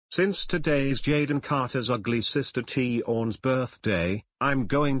Since today's Tionne Carter's ugly sister Tionne's birthday, I'm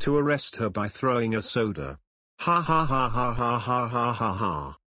going to arrest her by throwing a soda. Ha ha ha ha ha ha ha ha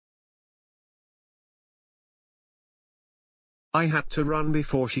ha. I had to run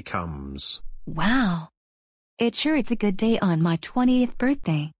before she comes. Wow. It's a good day on my 20th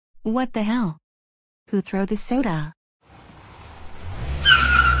birthday. What the hell? Who threw the soda?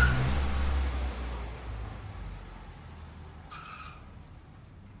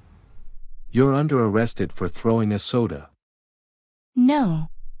 You're under arrested for throwing a soda. No.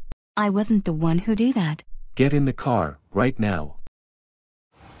 I wasn't the one who did that. Get in the car, right now.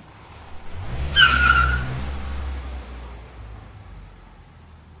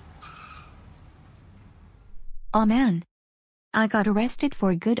 Oh man. I got arrested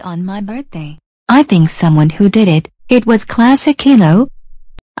for good on my birthday. I think someone who did it, it was classic Caillou.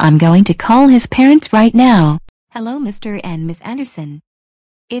 I'm going to call his parents right now. Hello Mr. and Miss Anderson.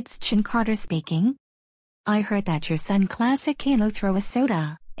 It's Tionne Carter speaking. I heard that your son classic Caillou threw a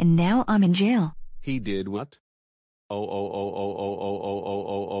soda, and now I'm in jail. He did what? Oh.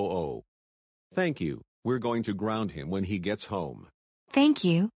 Thank you. We're going to ground him when he gets home. Thank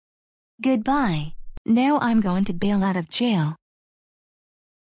you. Goodbye. Now I'm going to bail out of jail.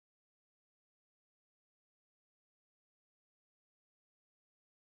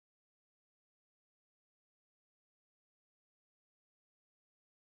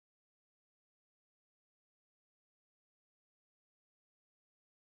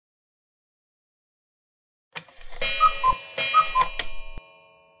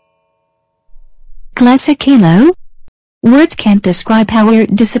 Classic Caillou? Words can't describe how we're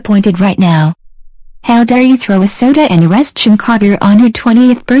disappointed right now. How dare you throw a soda and arrest Tionne Carter on her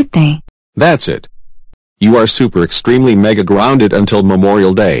 20th birthday? That's it. You are super extremely mega grounded until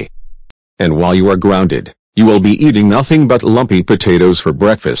Memorial Day. And while you are grounded, you will be eating nothing but lumpy potatoes for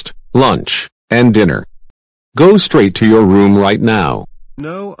breakfast, lunch, and dinner. Go straight to your room right now.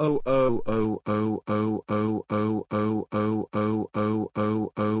 No.